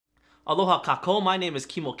Aloha kako, my name is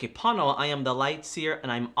Kimo Kepano. I am the Light Seer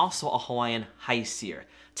and I'm also a Hawaiian High Seer.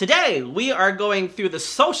 Today we are going through the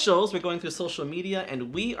socials, we're going through social media,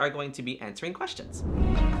 and we are going to be answering questions.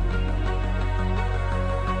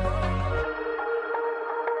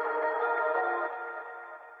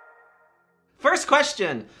 First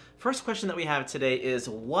question that we have today is,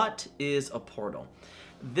 what is a portal?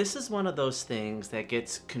 This is one of those things that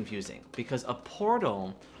gets confusing because a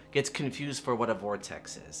portal gets confused for what a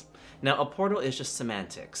vortex is. Now, a portal is just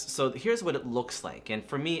semantics. So here's what it looks like. And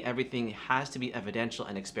for me, everything has to be evidential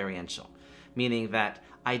and experiential, meaning that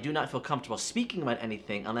I do not feel comfortable speaking about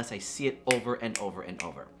anything unless I see it over and over and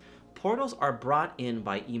over. Portals are brought in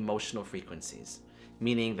by emotional frequencies,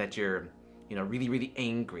 meaning that you're really, really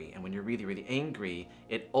angry. And when you're really, really angry,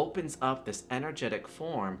 it opens up this energetic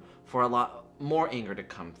form for a lot more anger to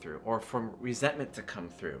come through or from resentment to come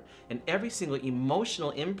through. And every single emotional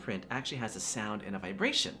imprint actually has a sound and a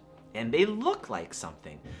vibration. And they look like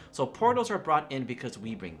something. So portals are brought in because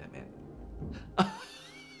we bring them in.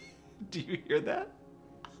 Do you hear that?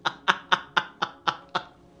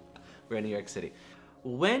 We're in New York City.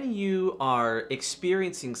 When you are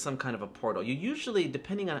experiencing some kind of a portal, you usually,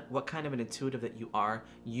 depending on what kind of an intuitive that you are,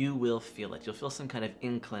 you will feel it. You'll feel some kind of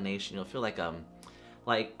inclination. You'll feel like I'm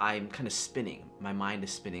kind of spinning. My mind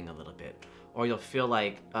is spinning a little bit. Or you'll feel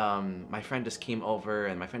like my friend just came over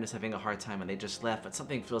and my friend is having a hard time and they just left, but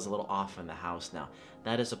something feels a little off in the house now.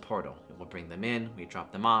 That is a portal. We'll bring them in, we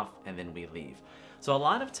drop them off, and then we leave. So a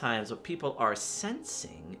lot of times what people are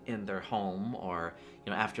sensing in their home or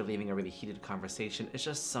after leaving a really heated conversation is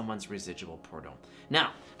just someone's residual portal.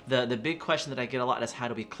 Now, the big question that I get a lot is, how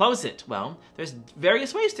do we close it? Well, there's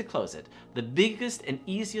various ways to close it. The biggest and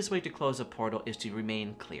easiest way to close a portal is to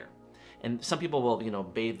remain clear. And some people will,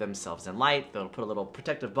 bathe themselves in light. They'll put a little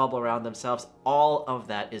protective bubble around themselves. All of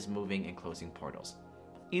that is moving and closing portals.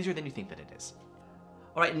 Easier than you think that it is.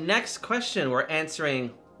 All right, next question. We're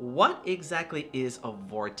answering, what exactly is a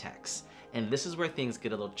vortex? And this is where things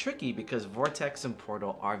get a little tricky because vortex and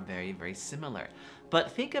portal are very, very similar.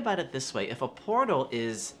 But think about it this way. If a portal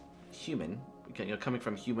is human, coming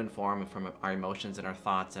from human form, from our emotions and our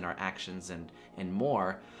thoughts and our actions and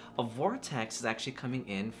more, a vortex is actually coming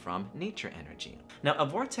in from nature energy. Now, a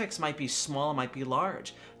vortex might be small, might be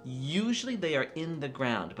large. Usually they are in the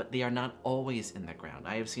ground, but they are not always in the ground.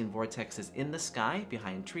 I have seen vortexes in the sky,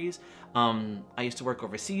 behind trees. I used to work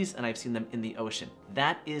overseas and I've seen them in the ocean.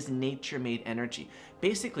 That is nature-made energy.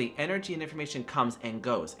 Basically, energy and information comes and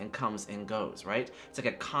goes and comes and goes, right? It's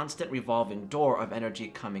like a constant revolving door of energy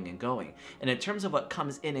coming and going. And in terms of what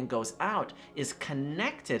comes in and goes out is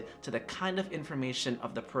connected to the kind of information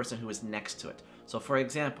of the person who is next to it. So for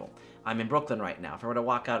example, I'm in Brooklyn right now. If I were to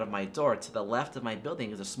walk out of my door, to the left of my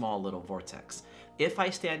building is a small little vortex. If I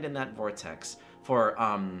stand in that vortex for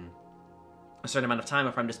a certain amount of time,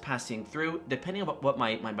 if I'm just passing through, depending on what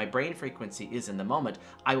my brain frequency is in the moment,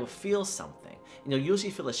 I will feel something.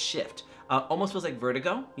 Usually feel a shift. Almost feels like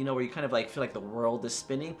vertigo, where you kind of feel like the world is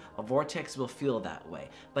spinning. A vortex will feel that way.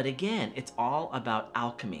 But again, it's all about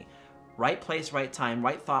alchemy. Right place, right time,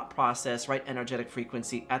 right thought process, right energetic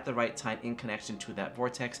frequency at the right time in connection to that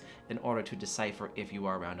vortex in order to decipher if you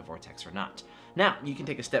are around a vortex or not. Now, you can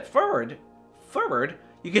take a step forward,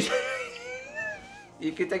 you can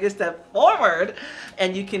you can take a step forward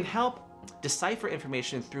and you can help decipher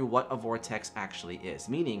information through what a vortex actually is,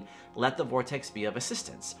 meaning let the vortex be of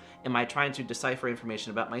assistance. Am I trying to decipher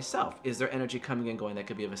information about myself? Is there energy coming and going that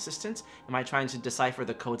could be of assistance? Am I trying to decipher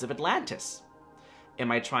the codes of Atlantis? Am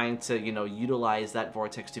I trying to, utilize that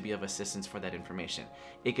vortex to be of assistance for that information?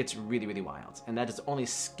 It gets really, really wild, and that is only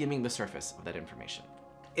skimming the surface of that information.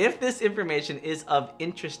 If this information is of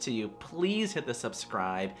interest to you, please hit the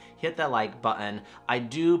subscribe, hit that like button. I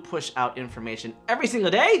do push out information every single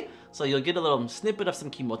day, so you'll get a little snippet of some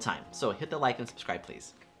Kimo time. So hit the like and subscribe,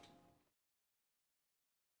 please.